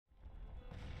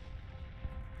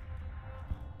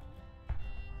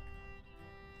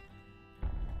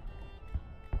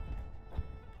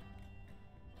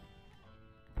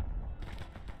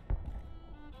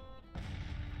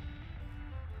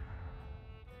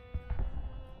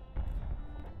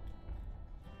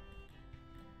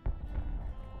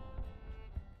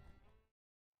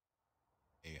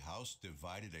house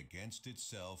divided against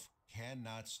itself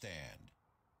cannot stand.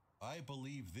 I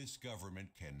believe this government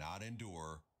cannot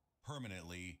endure,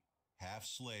 permanently, half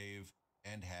slave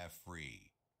and half free.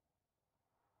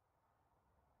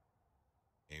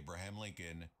 Abraham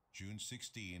Lincoln, June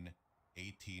 16,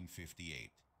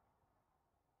 1858.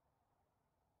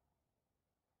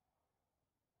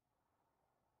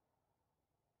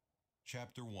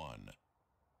 Chapter 1.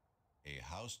 A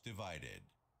House Divided.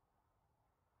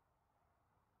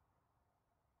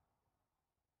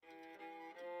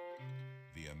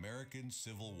 The American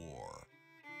Civil War.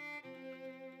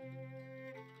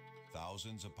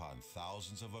 Thousands upon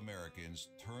thousands of Americans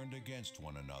turned against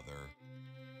one another.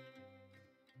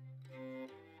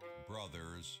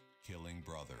 Brothers killing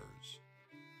brothers.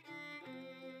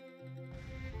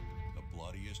 The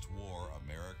bloodiest war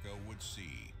America would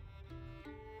see.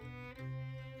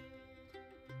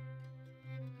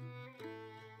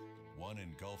 One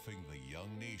engulfing the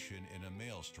young nation in a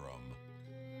maelstrom.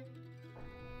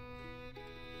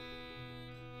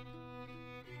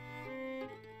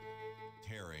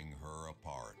 Tearing her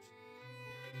apart.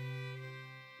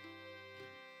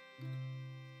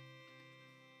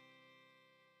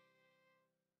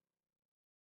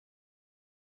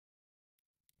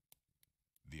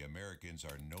 The Americans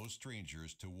are no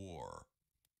strangers to war.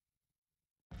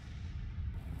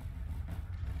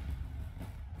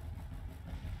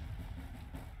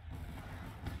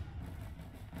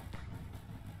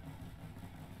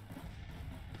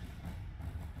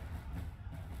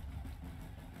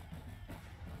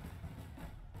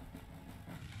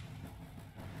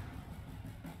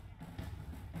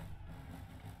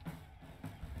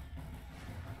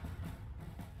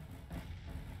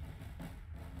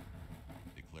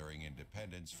 Declaring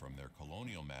independence from their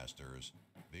colonial masters,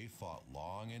 they fought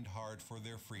long and hard for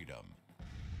their freedom.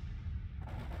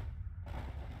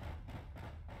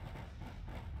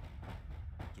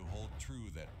 To hold true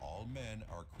that all men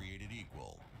are created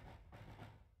equal,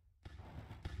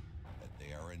 that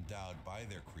they are endowed by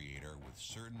their Creator with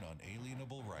certain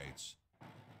unalienable rights,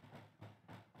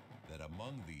 that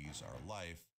among these are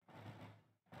life,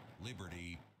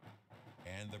 liberty,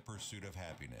 and the pursuit of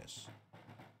happiness.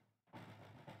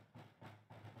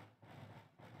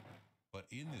 But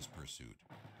in this pursuit,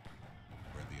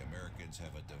 where the Americans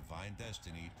have a divine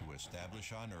destiny to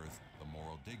establish on earth the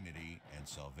moral dignity and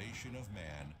salvation of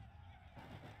man,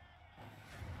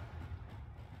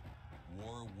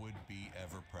 war would be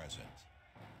ever present.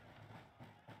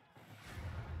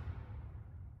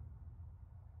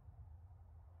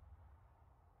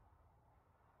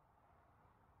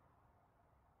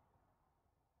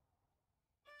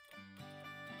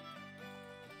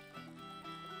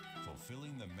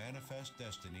 Fulfilling the manifest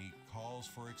destiny calls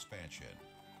for expansion.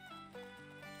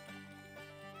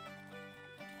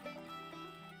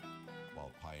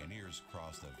 While pioneers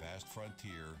cross the vast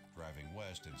frontier, driving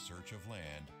west in search of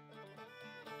land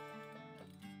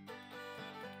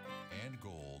and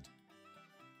gold,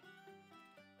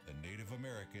 the Native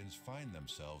Americans find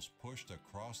themselves pushed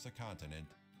across the continent,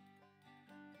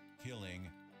 killing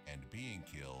and being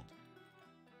killed,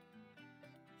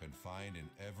 confined in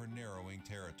ever-narrowing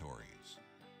territories.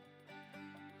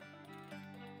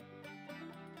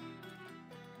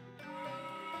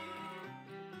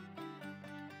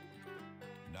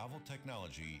 Novel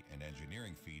technology and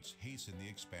engineering feats hasten the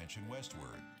expansion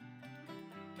westward.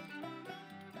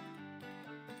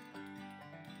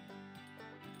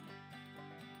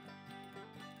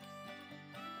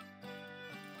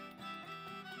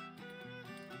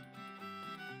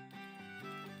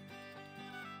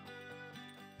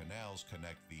 Canals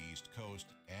connect the East Coast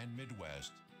and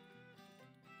Midwest,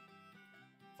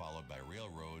 followed by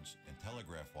railroads and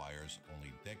telegraph wires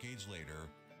only decades later,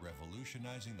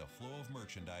 revolutionizing the flow of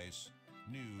merchandise,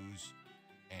 news,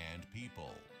 and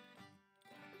people.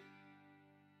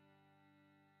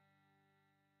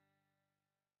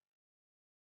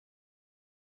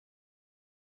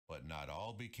 But not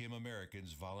all became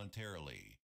Americans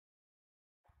voluntarily.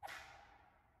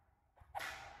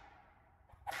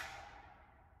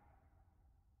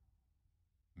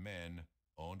 Men,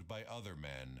 owned by other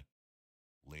men,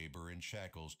 labor in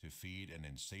shackles to feed an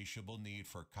insatiable need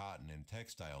for cotton and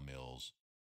textile mills,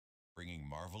 bringing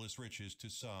marvelous riches to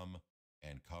some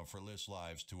and comfortless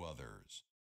lives to others.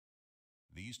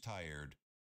 These tired,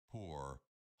 poor,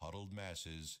 huddled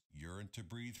masses yearn to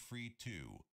breathe free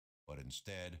too, but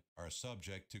instead are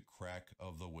subject to crack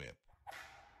of the whip.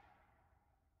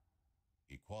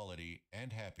 Equality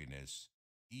and happiness,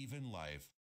 even life,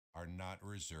 are not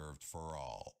reserved for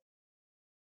all.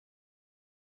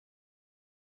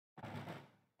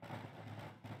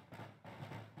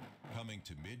 Coming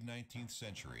to mid-19th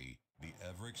century, The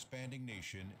ever-expanding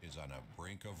nation is on a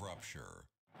brink of rupture.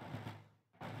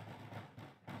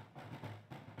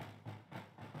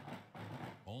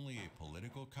 Only a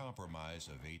political compromise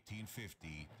of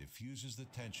 1850 diffuses the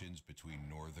tensions between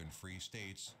northern free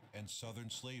states and southern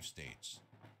slave states,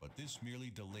 but this merely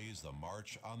delays the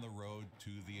march on the road to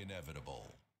the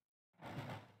inevitable.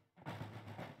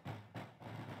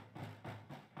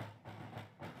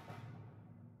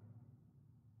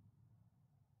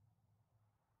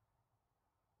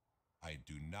 I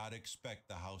do not expect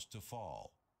the house to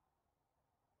fall.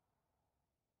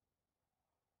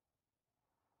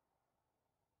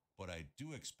 But I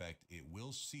do expect it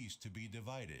will cease to be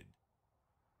divided.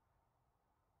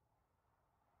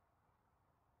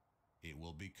 It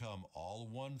will become all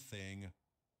one thing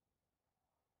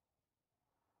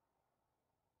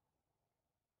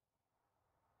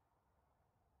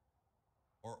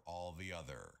or all the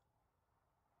other.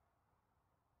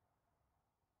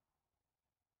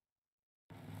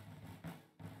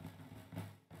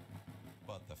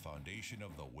 But the foundation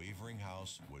of the wavering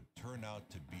house would turn out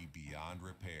to be beyond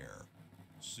repair.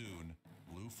 Soon,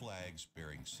 blue flags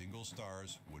bearing single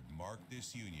stars would mark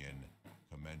this union,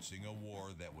 commencing a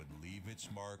war that would leave its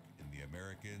mark in the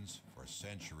Americans for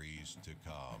centuries to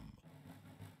come.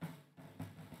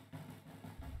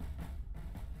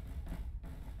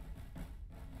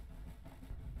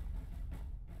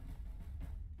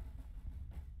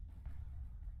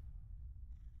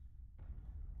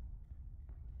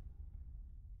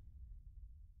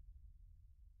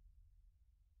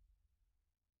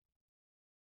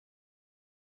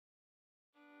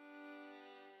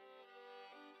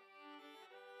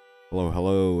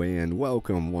 Hello, and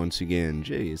welcome once again.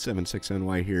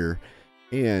 J76NY here,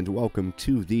 and welcome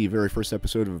to the very first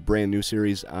episode of a brand new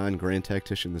series on Grand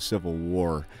Tactician, the Civil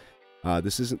War.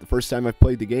 This isn't the first time I've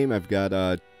played the game. I've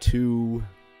got two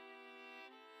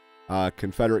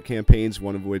Confederate campaigns,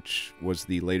 one of which was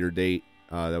the later date.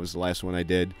 That was the last one I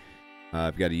did.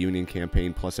 I've got a Union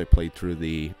campaign, plus I played through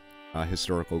the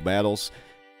historical battles.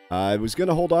 I was going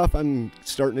to hold off on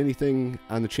starting anything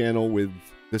on the channel with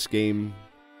this game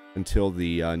until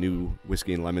the new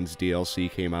Whiskey and Lemons DLC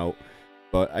came out,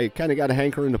 but I kind of got a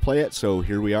hankering to play it, so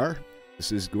here we are.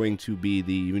 This is going to be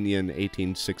the Union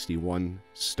 1861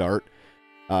 start.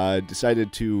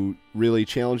 Decided to really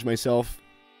challenge myself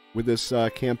with this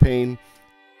campaign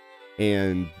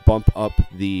and bump up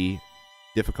the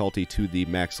difficulty to the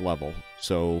max level.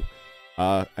 So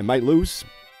I might lose,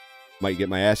 might get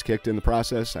my ass kicked in the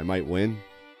process, I might win,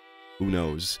 who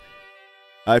knows.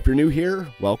 If you're new here,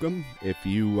 welcome. If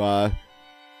you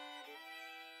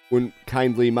wouldn't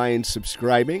kindly mind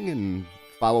subscribing and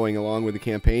following along with the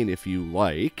campaign if you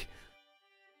like,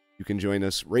 you can join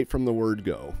us right from the word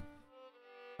go.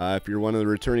 If you're one of the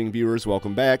returning viewers,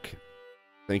 welcome back.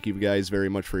 Thank you guys very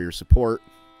much for your support.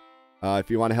 If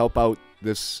you want to help out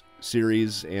this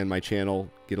series and my channel,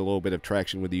 get a little bit of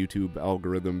traction with the YouTube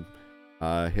algorithm,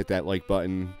 hit that like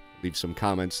button, leave some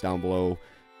comments down below,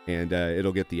 and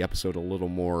it'll get the episode a little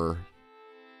more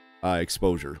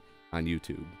exposure on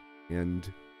YouTube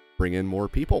and bring in more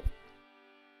people.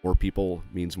 More people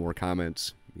means more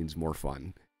comments, means more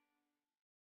fun.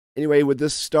 Anyway, with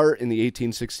this start in the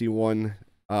 1861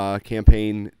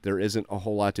 campaign, there isn't a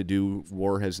whole lot to do.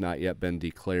 War has not yet been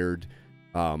declared.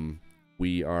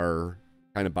 We are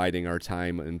kind of biding our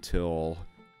time until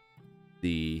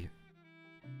the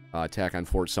attack on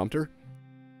Fort Sumter.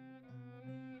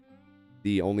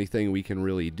 The only thing we can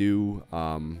really do,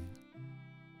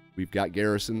 we've got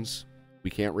garrisons.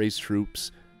 We can't raise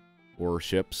troops or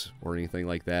ships or anything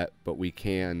like that, but we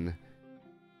can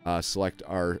select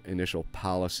our initial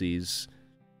policies.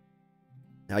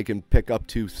 I can pick up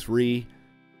to 3.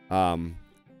 I'm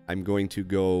going to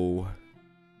go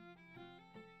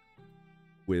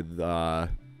with, let's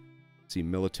see,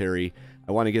 military.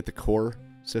 I want to get the core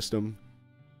system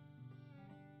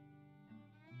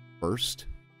first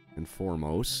and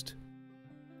foremost.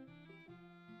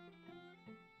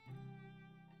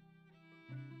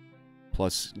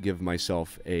 Plus give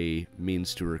myself a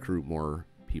means to recruit more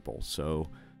people. So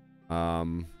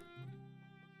we're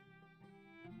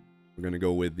going to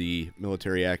go with the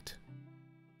Military Act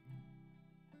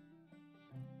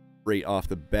right off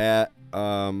the bat.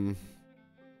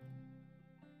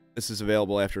 This is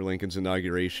available after Lincoln's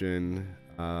inauguration.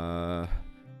 Try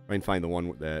and find the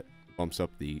one that bumps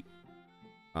up the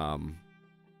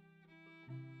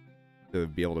to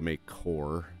be able to make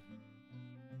core.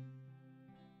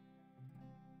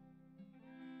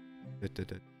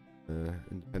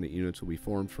 Independent units will be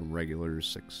formed from regulars.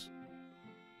 6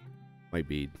 might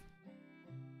be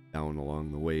down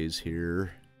along the ways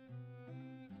here.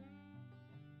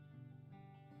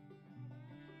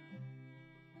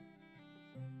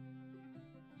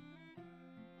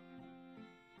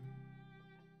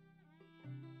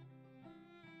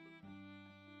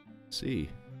 Let's see.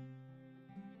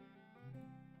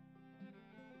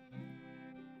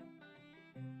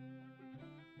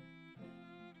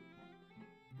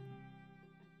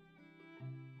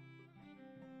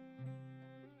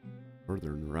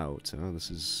 Northern routes, huh?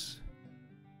 This is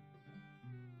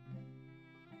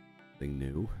something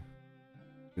new.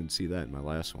 Didn't see that in my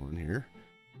last one here.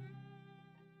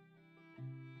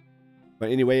 But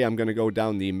anyway, I'm going to go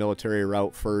down the military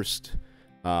route first.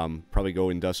 Probably go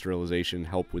industrialization,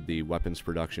 help with the weapons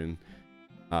production.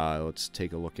 Let's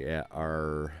take a look at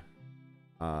our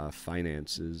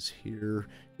finances here.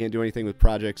 Can't do anything with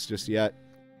projects just yet,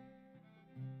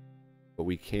 but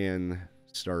we can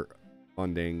start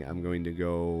funding. I'm going to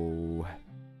go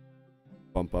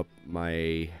bump up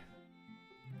my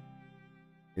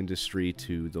industry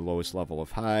to the lowest level of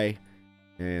high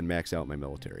and max out my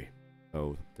military.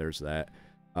 So there's that.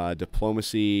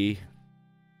 Diplomacy,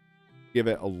 give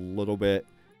it a little bit.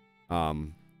 Not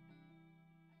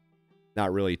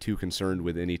really too concerned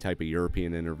with any type of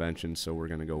European intervention, so we're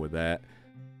going to go with that.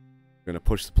 We're going to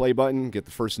push the play button, get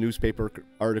the first newspaper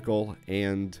article,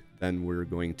 and then we're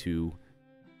going to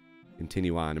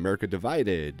continue on. America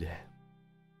divided.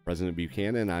 President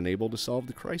Buchanan unable to solve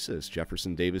the crisis.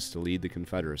 Jefferson Davis to lead the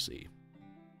Confederacy.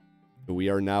 So we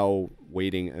are now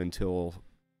waiting until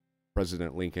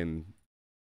President Lincoln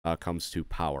comes to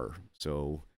power.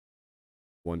 So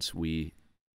once we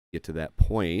get to that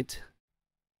point,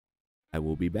 I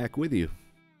will be back with you.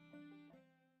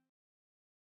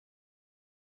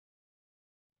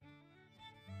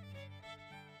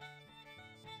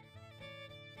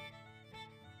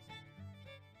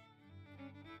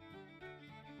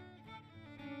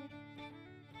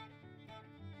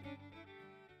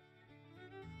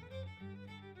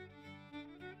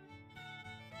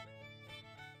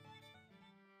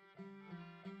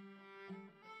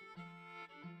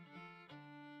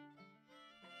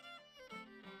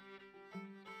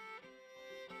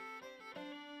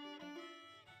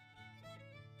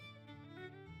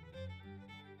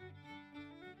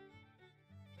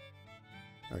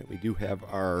 All right, we do have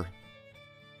our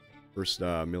first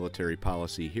military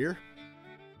policy here.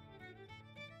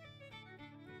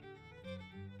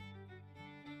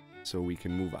 So we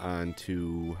can move on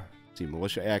to, see,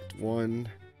 Militia Act 1.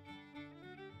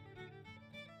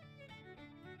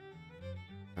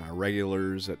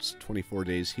 Regulars, that's 24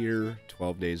 days here,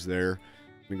 12 days there.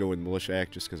 I'm going to go with Militia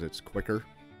Act just because it's quicker.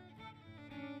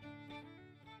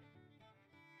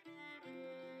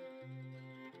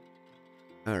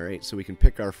 Alright, so we can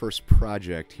pick our first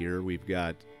project here. We've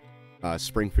got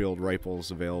Springfield rifles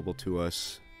available to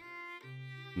us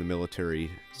in the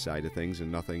military side of things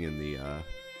and nothing in the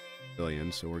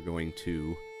civilian. So we're going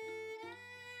to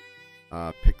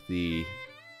pick the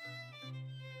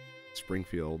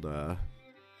Springfield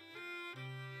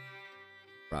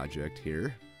project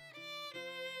here.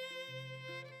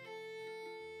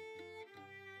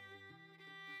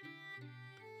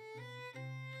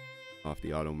 Off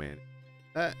the auto man.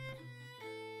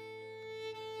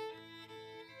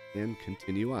 And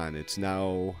continue on. It's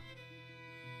now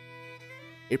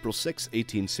April 6,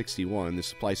 1861. The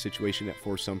supply situation at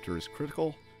Fort Sumter is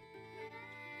critical.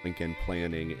 Lincoln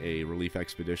planning a relief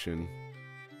expedition.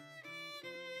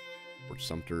 Fort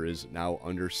Sumter is now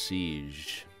under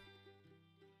siege.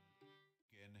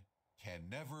 Can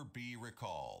never be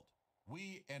recalled.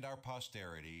 We and our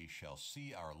posterity shall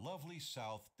see our lovely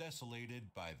South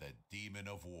desolated by the demon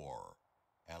of war.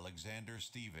 Alexander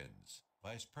Stephens,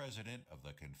 Vice President of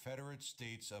the Confederate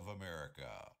States of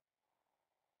America.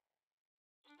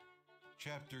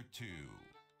 Chapter 2.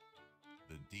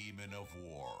 The Demon of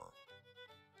War.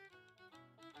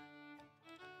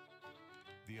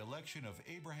 The election of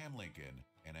Abraham Lincoln,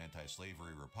 an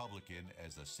anti-slavery Republican,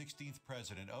 as the 16th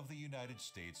President of the United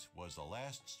States was the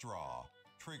last straw,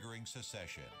 triggering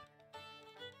secession.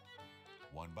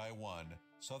 One by one,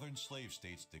 Southern slave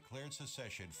states declared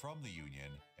secession from the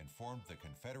Union and formed the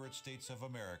Confederate States of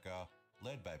America,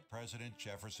 led by President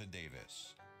Jefferson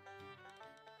Davis.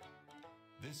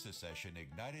 This secession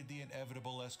ignited the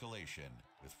inevitable escalation,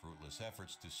 with fruitless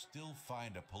efforts to still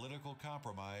find a political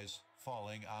compromise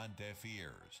falling on deaf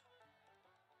ears.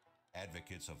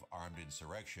 Advocates of armed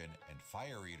insurrection and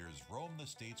fire eaters roam the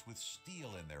states with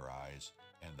steel in their eyes,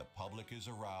 and the public is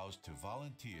aroused to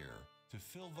volunteer, to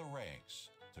fill the ranks,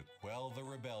 to quell the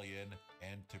rebellion,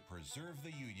 and to preserve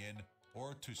the Union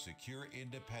or to secure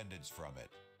independence from it.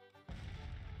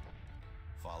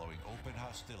 Following open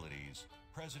hostilities,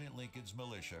 President Lincoln's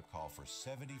militia call for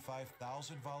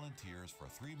 75,000 volunteers for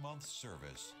 3 months'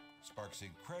 service, sparks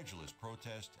incredulous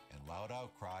protest and loud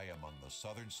outcry among the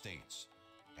southern states.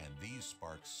 And these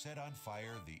sparks set on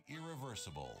fire the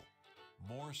irreversible.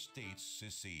 more states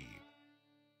secede.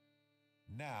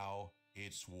 Now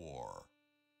it's war.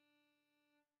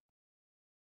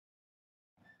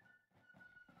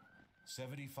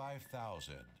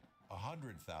 75,000,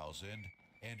 100,000,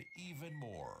 and even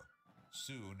more.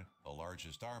 Soon, the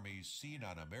largest armies seen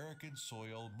on American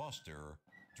soil muster,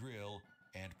 drill,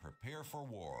 and prepare for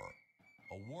war.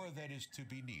 A war that is to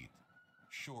be neat,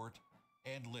 short,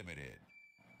 and limited.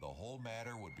 The whole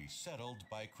matter would be settled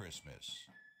by Christmas.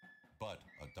 But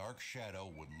a dark shadow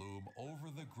would loom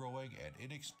over the growing and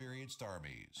inexperienced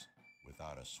armies.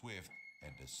 Without a swift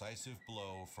and decisive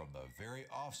blow from the very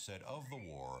offset of the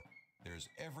war, there's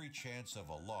every chance of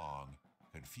a long,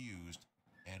 confused,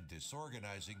 and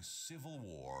disorganizing civil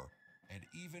war, and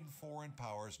even foreign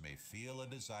powers may feel a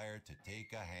desire to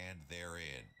take a hand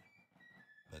therein.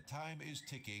 The time is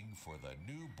ticking for the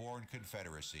newborn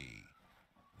Confederacy.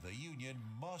 The Union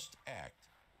must act.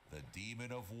 The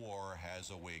demon of war has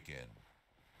awakened.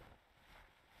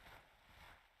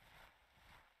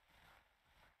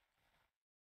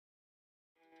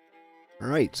 All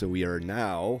right, so we are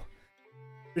now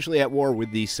officially at war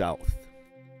with the South,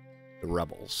 the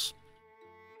rebels.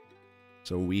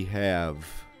 So we have,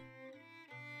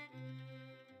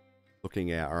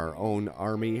 looking at our own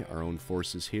army, our own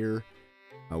forces here,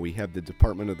 we have the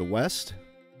Department of the West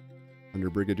under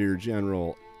Brigadier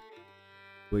General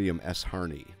William S.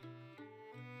 Harney.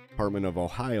 Department of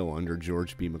Ohio under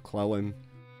George B. McClellan.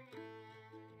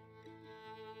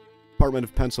 Department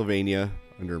of Pennsylvania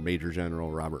under Major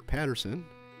General Robert Patterson.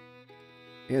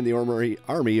 And the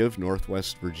Army of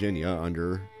Northwest Virginia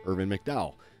under Irvin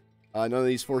McDowell. None of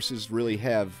these forces really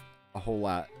have a whole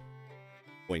lot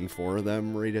going for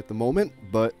them right at the moment,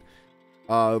 but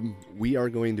we are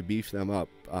going to beef them up.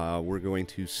 We're going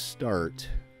to start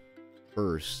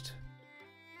first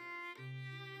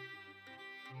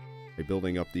by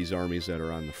building up these armies that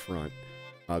are on the front.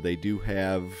 They do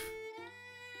have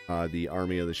the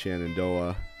Army of the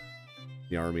Shenandoah,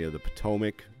 the Army of the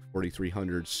Potomac,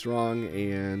 4,300 strong,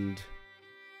 and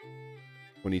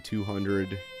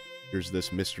 2,200. Here's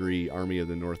this mystery Army of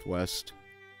the Northwest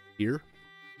here.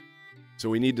 So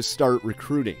we need to start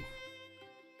recruiting.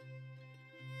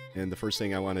 And the first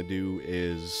thing I want to do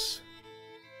is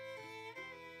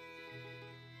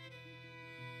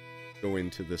go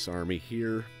into this army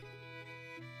here.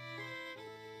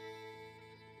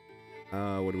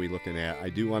 What are we looking at? I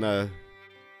do want to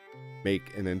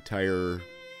make an entire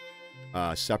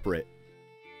separate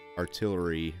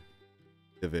artillery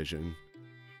division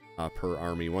per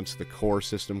army. Once the core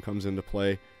system comes into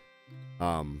play,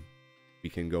 we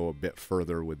can go a bit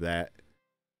further with that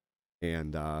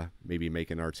and maybe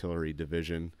make an artillery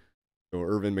division. So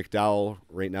Irvin McDowell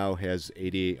right now has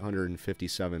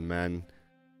 8,857 men.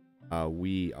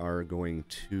 We are going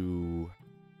to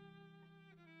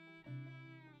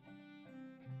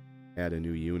add a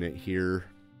new unit here.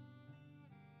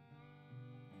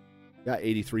 Got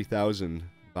 83,000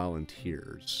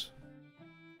 volunteers.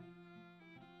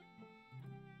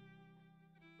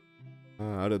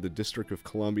 Out of the District of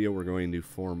Columbia, we're going to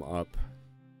form up,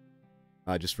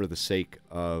 just for the sake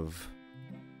of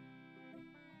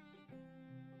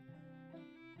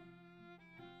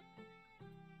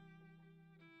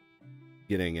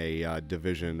getting a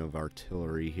division of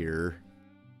artillery here.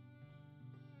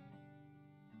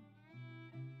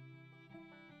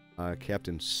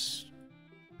 Captain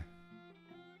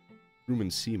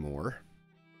Truman Seymour.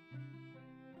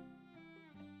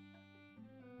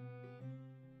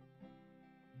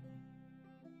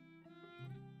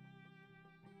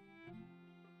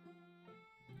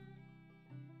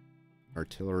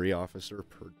 Artillery officer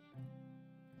per.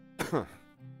 But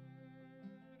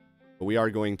we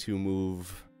are going to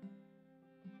move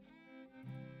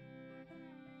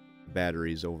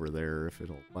batteries over there if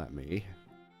it'll let me.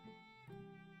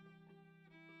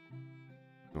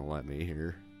 It'll let me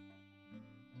here.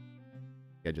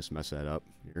 I just messed that up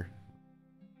here.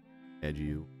 Add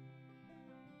you.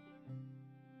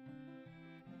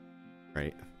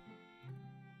 Right.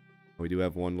 We do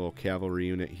have one little cavalry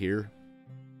unit here.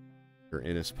 For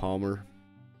Ennis Palmer.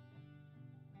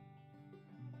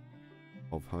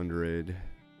 1,200.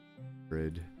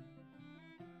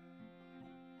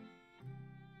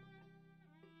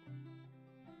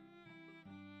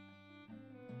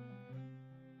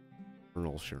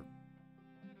 Colonel Sherman.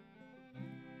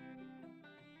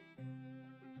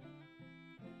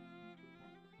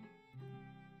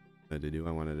 What to do?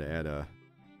 I wanted to add a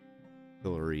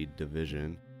artillery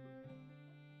division.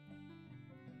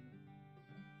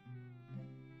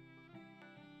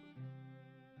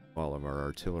 All of our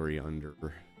artillery under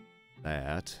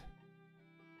that.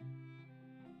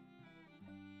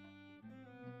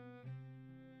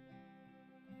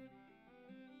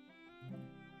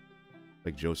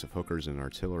 Like Joseph Hooker's an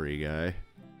artillery guy.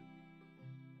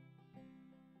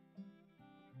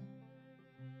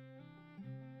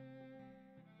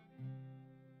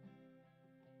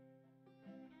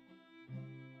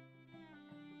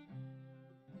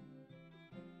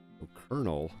 So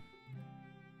Colonel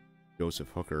Joseph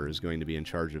Hooker is going to be in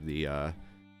charge of the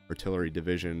artillery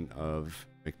division of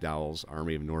McDowell's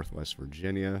Army of Northwest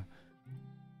Virginia.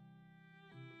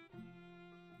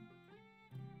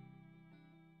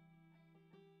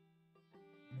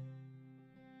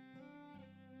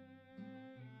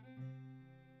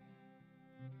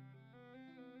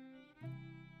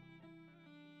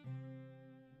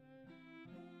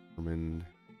 I'm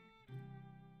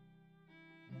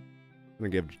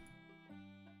going to give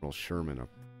General Sherman up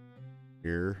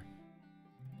here.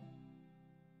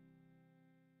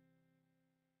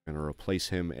 I'm going to replace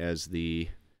him as the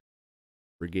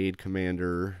brigade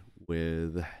commander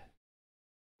with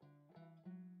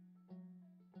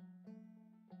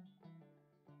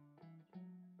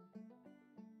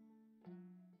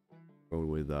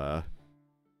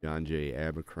John J.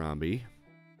 Abercrombie.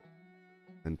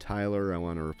 And Tyler, I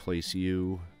want to replace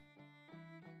you,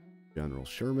 General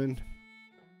Sherman.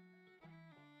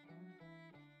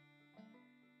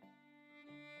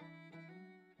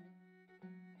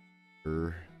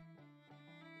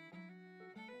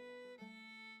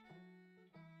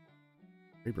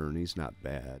 Rayburn, he's not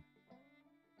bad.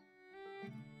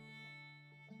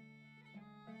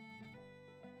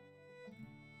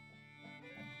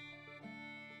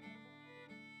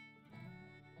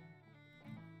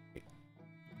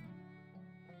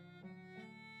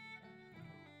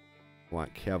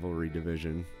 Want cavalry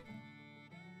division.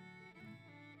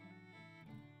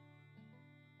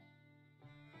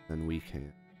 Then we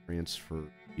can transfer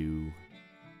you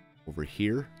over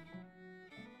here.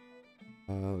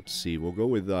 Let's see. We'll go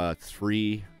with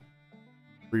three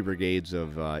brigades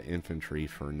of infantry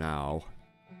for now.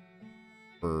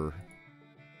 For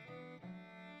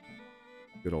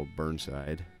good old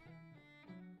Burnside.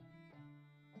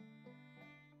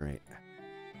 Right.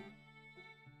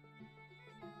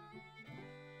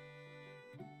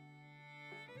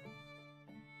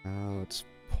 Let's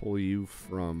pull you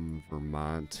from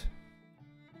Vermont.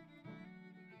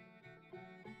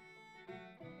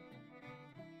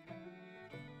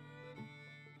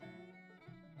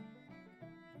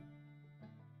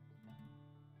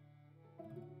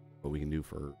 What we can do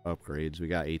for upgrades. We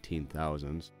got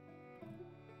 18,000. Let's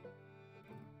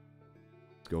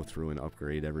go through and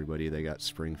upgrade everybody. They got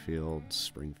Springfield.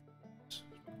 I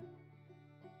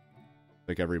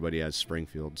think everybody has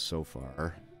Springfield so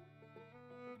far.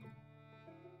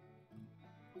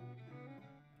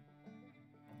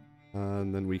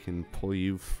 And then we can pull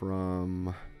you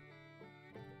from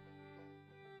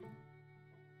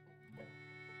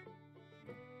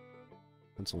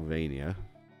Pennsylvania.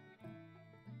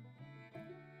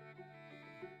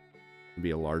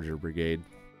 Be a larger brigade.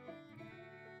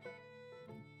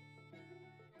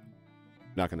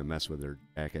 Not going to mess with their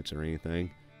jackets or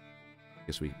anything.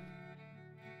 Guess we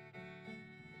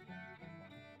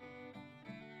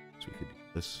could do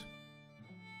this.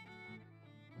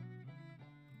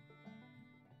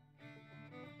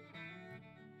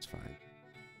 It's fine.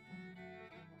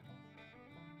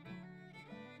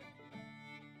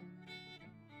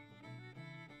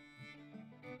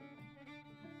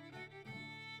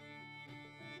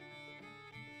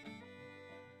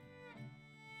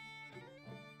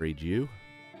 Upgrade you.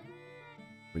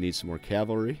 We need some more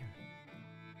cavalry.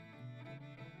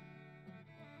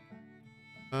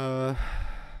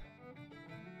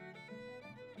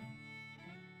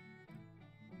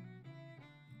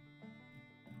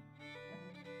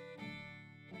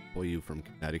 Pull you from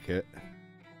Connecticut.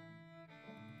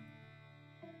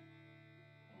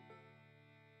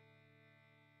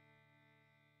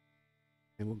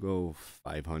 And we'll go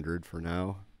 500 for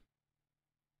now.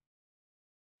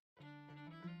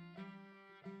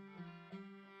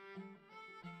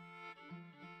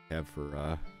 Have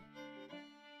for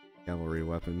cavalry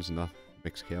weapons, not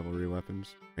mixed cavalry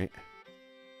weapons, right?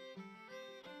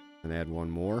 And add one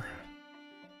more.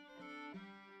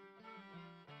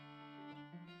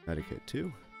 Connecticut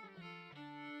 2.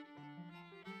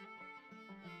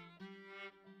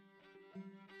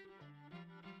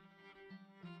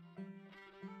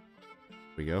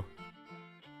 There we go.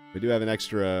 We do have an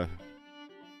extra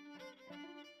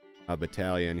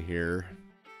battalion here.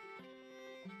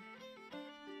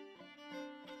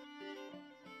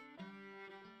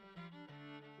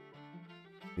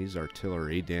 He's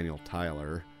artillery, Daniel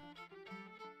Tyler.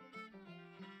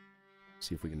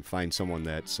 See if we can find someone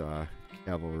that's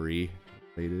cavalry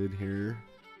related here.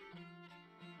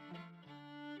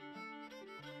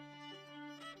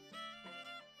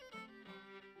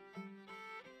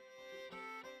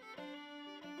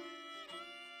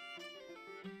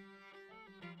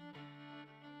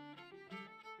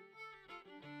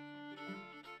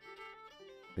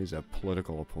 He's a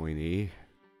political appointee.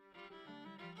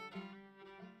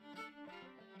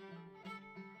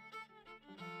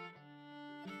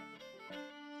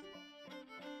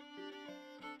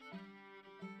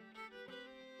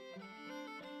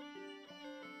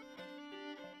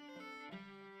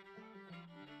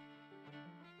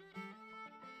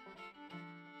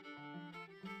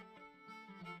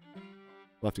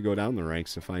 We'll have to go down the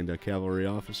ranks to find a cavalry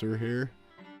officer here.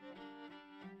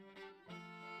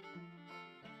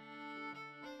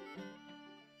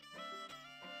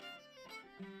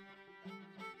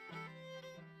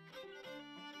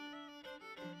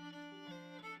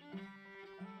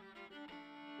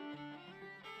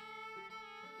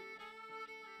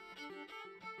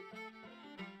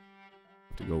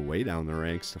 Have to go way down the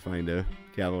ranks to find a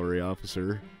cavalry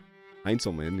officer.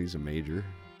 Heinzelman, he's a major.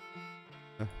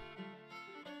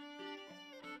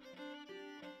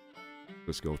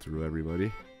 Let's go through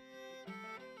everybody.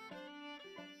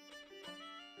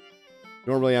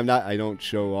 Normally I don't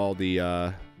show all the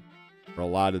or a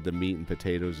lot of the meat and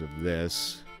potatoes of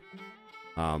this.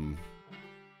 But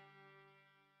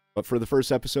for the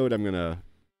first episode, I'm gonna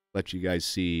let you guys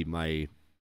see the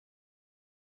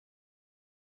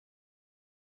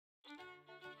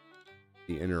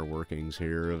inner workings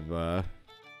here of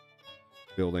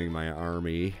building my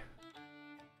army.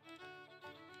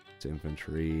 It's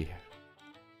infantry.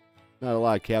 Not a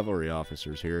lot of cavalry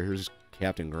officers here. Here's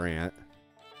Captain Grant.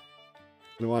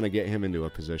 We want to get him into a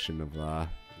position of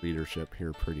leadership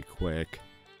here pretty quick.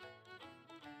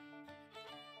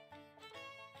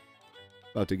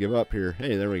 About to give up here.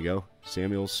 Hey, there we go.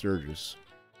 Samuel Sturgis.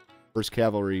 First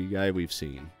cavalry guy we've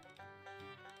seen.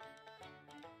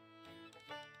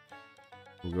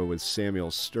 We'll go with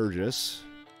Samuel Sturgis.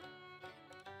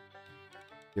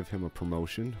 Give him a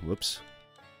promotion. Whoops.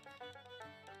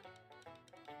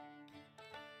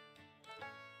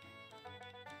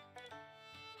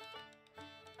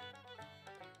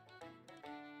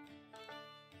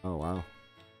 Oh, wow.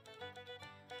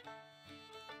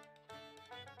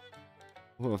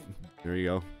 Well, there you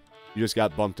go. You just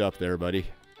got bumped up there, buddy.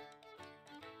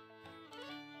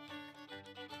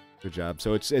 Good job.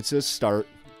 So it's a start.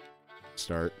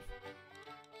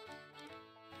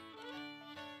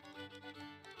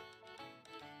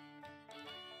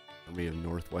 Army of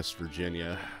Northwest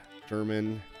Virginia.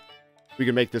 Sherman. We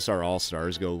can make this our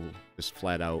all-stars. Go just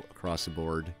flat out across the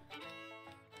board.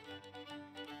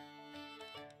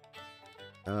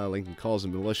 Lincoln calls a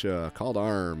militia. Call to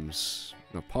arms.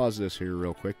 I'm going to pause this here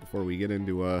real quick before we get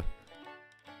into a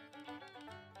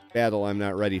battle I'm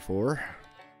not ready for.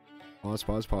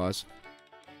 Pause.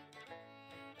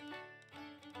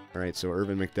 Alright, so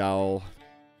Irvin McDowell.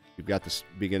 We've got the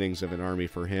beginnings of an army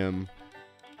for him.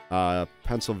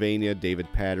 Pennsylvania,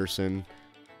 David Patterson.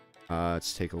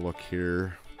 Let's take a look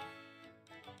here.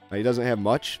 He doesn't have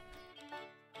much.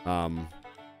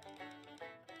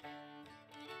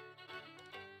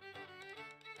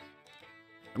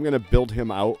 I'm going to build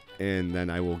him out, and then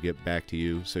I will get back to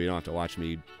you, so you don't have to watch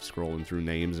me scrolling through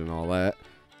names and all that.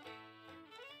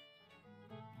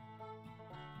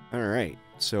 Alright,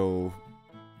 so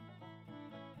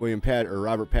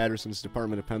Robert Patterson's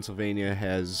Department of Pennsylvania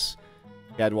has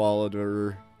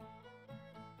Cadwalader,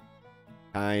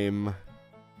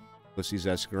 Ulysses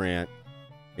S. Grant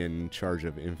in charge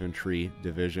of infantry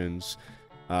divisions.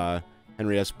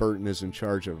 Henry S. Burton is in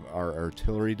charge of our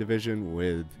artillery division,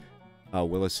 with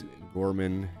Willis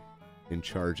Gorman in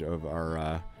charge of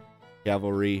our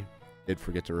cavalry. Did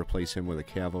forget to replace him with a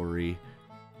cavalry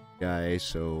guy,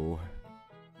 so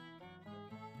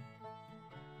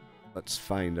let's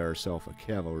find ourselves a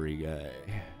cavalry guy.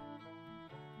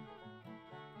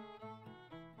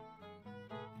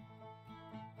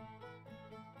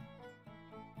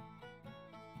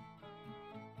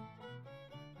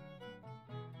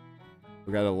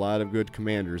 We got a lot of good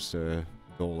commanders to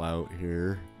dole out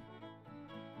here.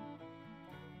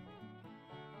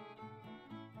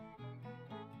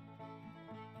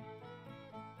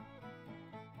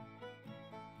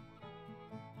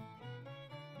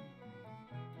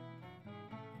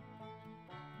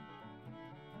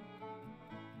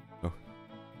 Oh,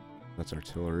 that's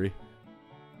artillery.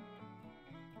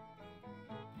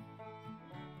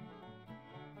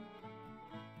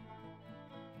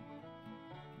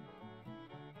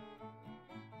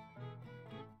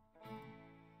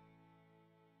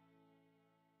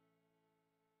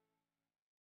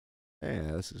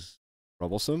 Yeah, this is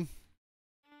troublesome.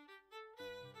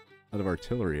 A lot of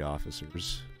artillery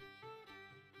officers.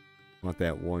 Want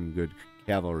that one good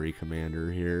cavalry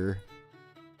commander here.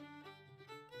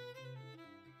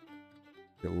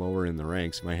 Get lower in the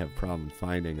ranks, might have a problem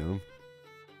finding them.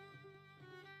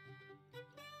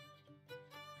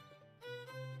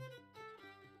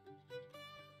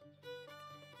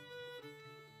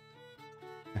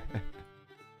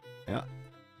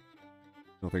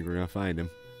 think we're going to find him.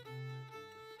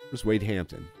 Where's Wade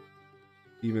Hampton?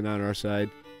 Even on our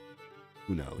side?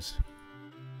 Who knows?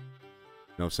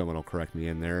 I know someone will correct me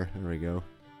in there. There we go.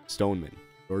 Stoneman.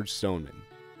 George Stoneman.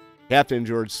 Captain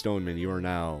George Stoneman, you are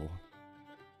now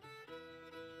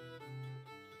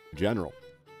General.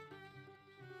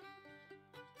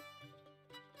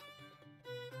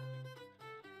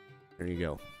 There you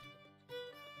go.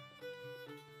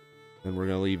 Then we're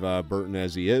going to leave Burton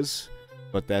as he is.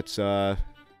 But that's the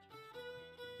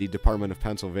Department of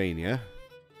Pennsylvania.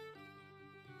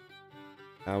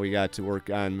 Now we got to work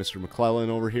on Mr. McClellan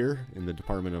over here in the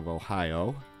Department of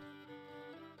Ohio,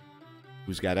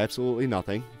 who's got absolutely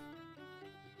nothing.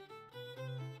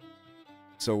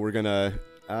 So we're going to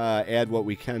add what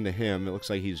we can to him. It looks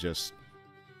like he's just...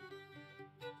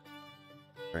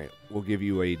 Alright, we'll give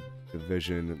you a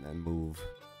division and then move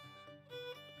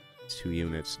 2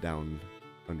 units down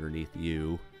underneath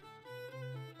you.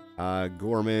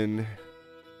 Gorman,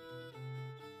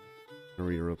 are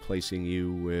we replacing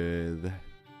you with...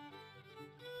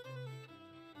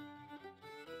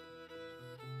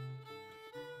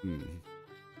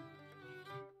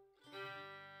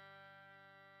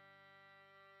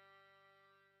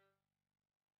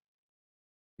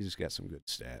 He's just got some good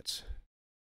stats.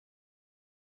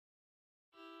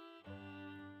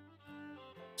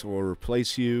 So we'll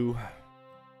replace you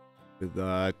with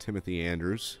Timothy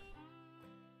Andrews.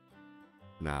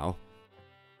 Now.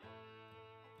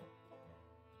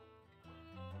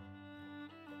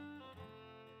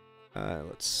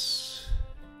 Let's...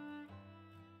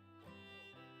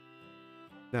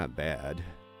 Not bad.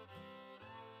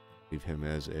 Leave him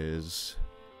as is.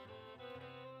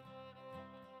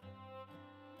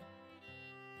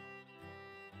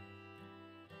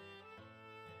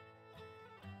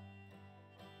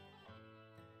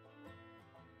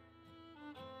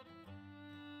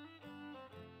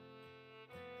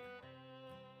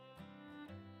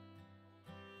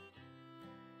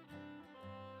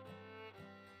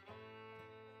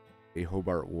 A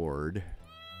Hobart Ward.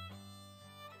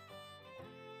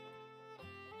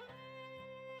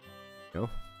 No.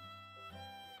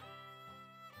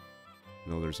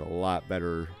 No, there's a lot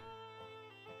better.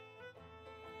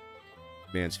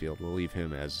 Mansfield, we'll leave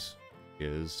him as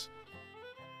is.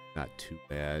 Not too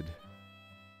bad.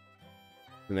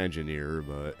 An engineer,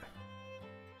 but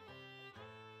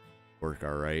work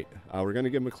all right. We're going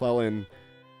to give McClellan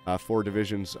 4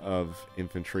 divisions of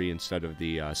infantry instead of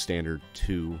the standard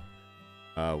 2.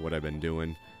 What I've been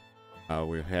doing.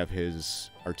 We have his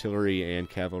artillery and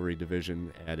cavalry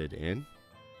division added in.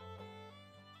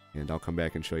 And I'll come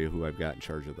back and show you who I've got in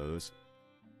charge of those.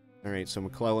 Alright, so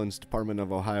McClellan's Department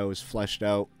of Ohio is fleshed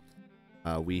out.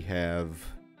 We have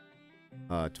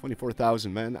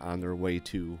 24,000 men on their way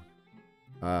to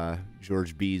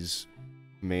George B's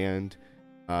command.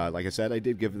 Like I said, I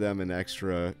did give them an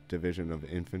extra division of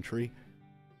infantry.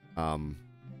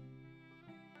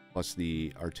 Plus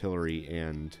the artillery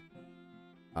and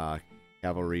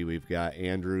cavalry. We've got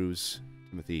Andrews,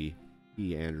 Timothy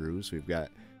P. Andrews. We've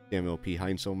got Samuel P.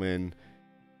 Heinzelman,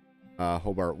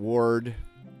 Hobart Ward,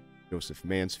 Joseph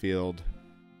Mansfield,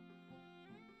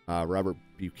 Robert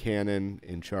Buchanan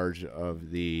in charge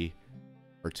of the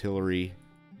artillery,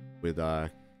 with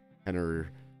Henry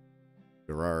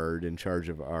Gerard in charge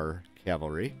of our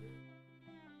cavalry.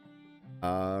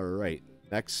 All right,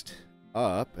 next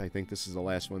up, I think this is the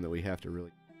last one that we have to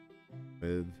really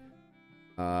with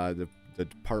the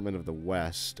Department of the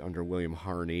West under William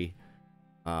Harney.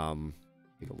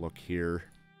 Take a look here.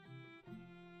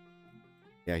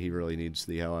 Yeah, he really needs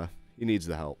the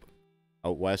help.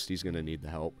 Out west, he's going to need the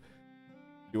help.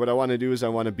 What I want to do is I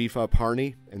want to beef up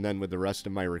Harney, and then with the rest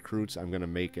of my recruits, I'm going to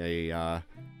make an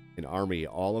army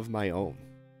all of my own.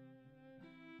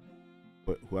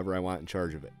 Put whoever I want in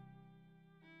charge of it.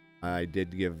 I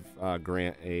did give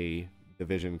Grant a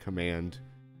division command,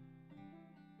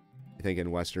 I think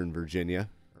in Western Virginia,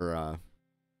 or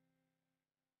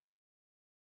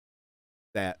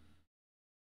that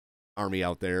army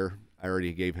out there. I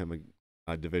already gave him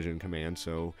a division command,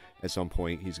 so at some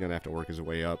point he's going to have to work his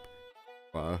way up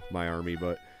my army.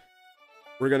 But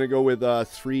we're going to go with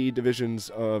 3 divisions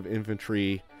of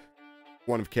infantry,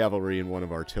 1 of cavalry, and 1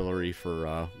 of artillery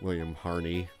for William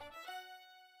Harney.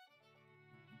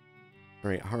 All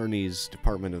right, Harney's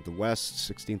Department of the West,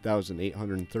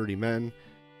 16,830 men.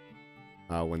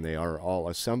 When they are all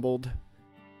assembled,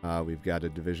 we've got a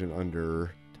division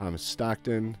under Thomas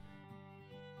Stockton,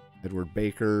 Edward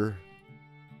Baker,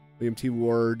 William T.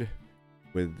 Ward,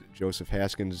 with Joseph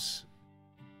Haskins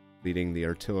leading the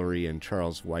artillery, and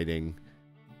Charles Whiting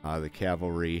the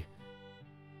cavalry.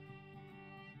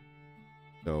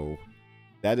 So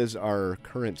that is our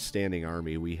current standing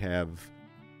army. We have,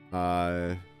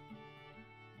 yeah,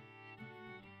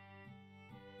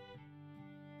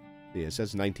 it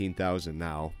says 19,000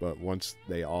 now, but once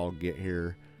they all get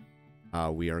here,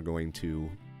 we are going to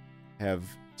have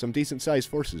some decent-sized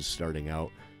forces starting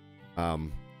out. I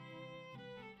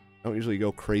don't usually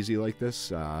go crazy like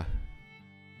this. What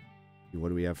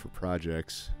do we have for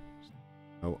projects?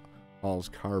 Oh, Hall's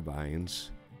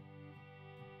carbines.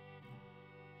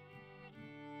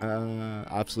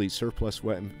 Obsolete surplus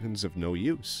weapons of no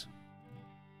use.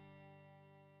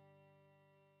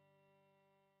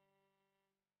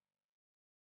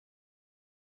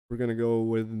 We're going to go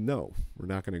with no. We're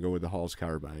not going to go with the Hall's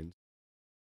carbines.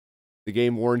 The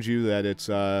game warns you that it's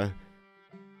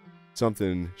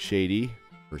something shady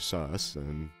or sus,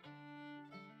 and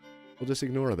we'll just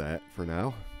ignore that for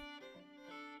now.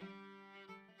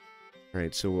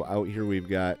 Alright, so out here we've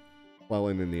got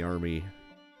McClellan in the Army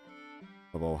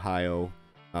of Ohio.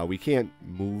 We can't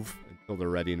move until the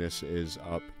readiness is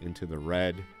up into the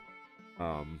red.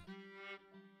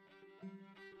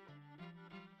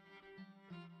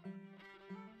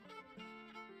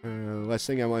 Last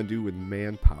thing I want to do with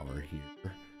manpower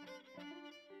here.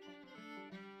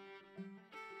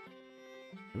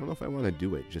 I don't know if I want to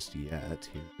do it just yet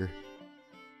here.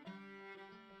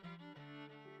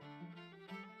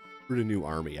 For the new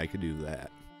army, I could do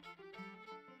that.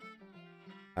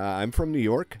 I'm from New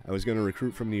York. I was going to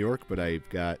recruit from New York, but I've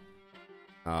got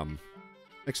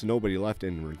next to nobody left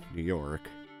in New York.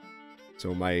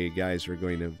 So my guys are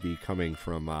going to be coming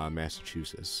from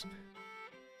Massachusetts.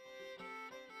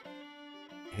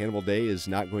 Hannibal Day is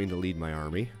not going to lead my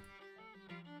army.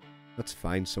 Let's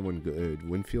find someone good.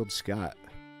 Winfield Scott.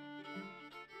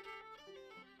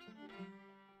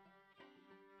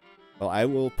 Well, I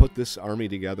will put this army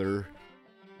together,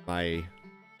 my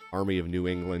Army of New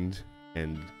England,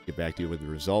 and get back to you with the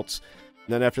results.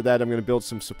 And then after that, I'm going to build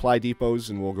some supply depots,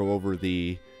 and we'll go over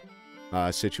the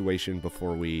situation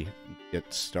before we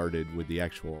get started with the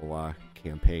actual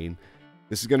campaign.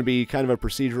 This is going to be kind of a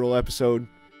procedural episode.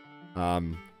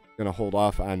 I'm going to hold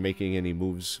off on making any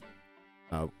moves,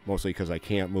 mostly because I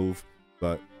can't move,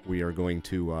 but we are going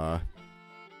to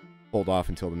hold off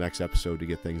until the next episode to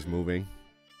get things moving.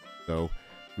 So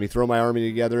let me throw my army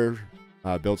together,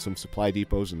 build some supply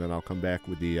depots, and then I'll come back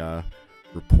with the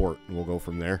report, and we'll go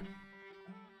from there.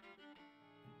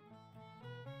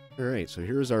 Alright, so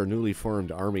here's our newly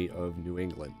formed Army of New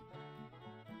England.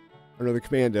 Under the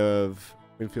command of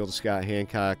Winfield Scott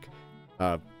Hancock,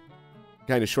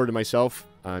 kind of shorted myself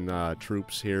on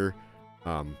troops here.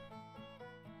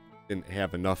 Didn't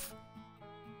have enough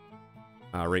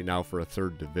right now for a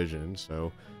 3rd division,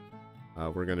 so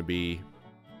we're going to be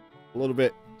a little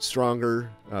bit stronger,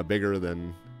 bigger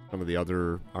than some of the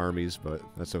other armies, but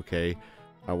that's okay.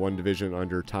 1 division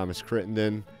under Thomas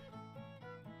Crittenden.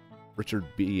 Richard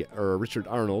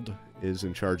Arnold is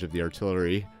in charge of the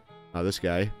artillery. This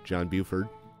guy, John Buford,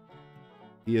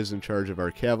 he is in charge of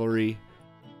our cavalry.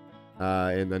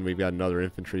 And then we've got another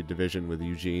infantry division with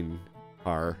Eugene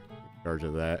Carr in charge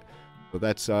of that. So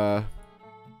that's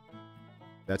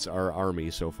our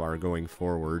army so far going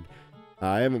forward.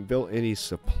 I haven't built any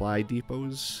supply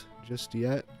depots just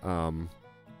yet. Not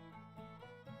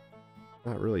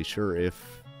really sure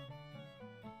if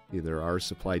there are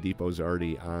supply depots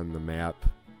already on the map.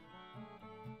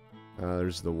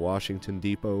 There's the Washington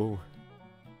Depot.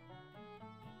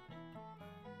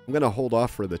 I'm going to hold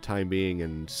off for the time being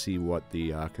and see what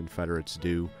the Confederates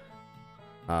do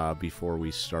before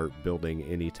we start building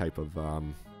any type of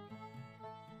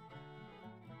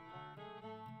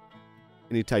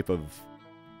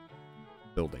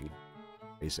building,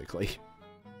 basically.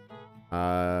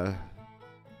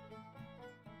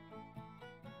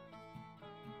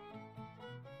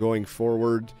 Going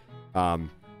forward, I'm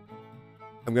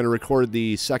going to record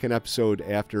the second episode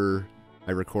after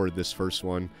I record this first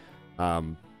one.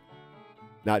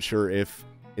 Not sure if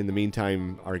in the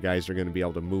meantime our guys are going to be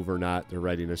able to move or not. Their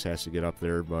readiness has to get up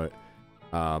there, but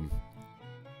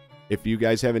if you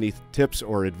guys have any tips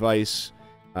or advice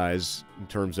as in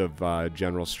terms of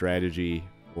general strategy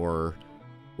or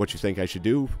what you think I should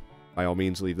do, by all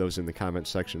means leave those in the comment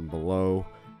section below.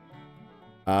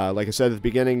 Like I said at the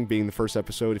beginning, being the first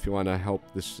episode, if you want to help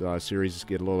this series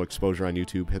get a little exposure on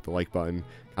YouTube, hit the like button.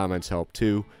 Comments help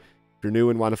too. If you're new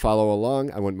and want to follow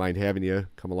along, I wouldn't mind having you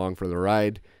come along for the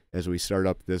ride as we start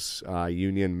up this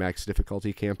Union Max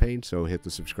Difficulty campaign. So hit the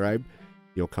subscribe.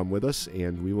 You'll come with us,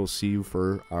 and we will see you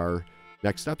for our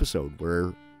next episode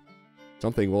where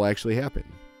something will actually happen.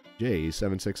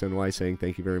 J76NY saying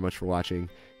thank you very much for watching,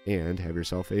 and have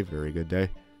yourself a very good day.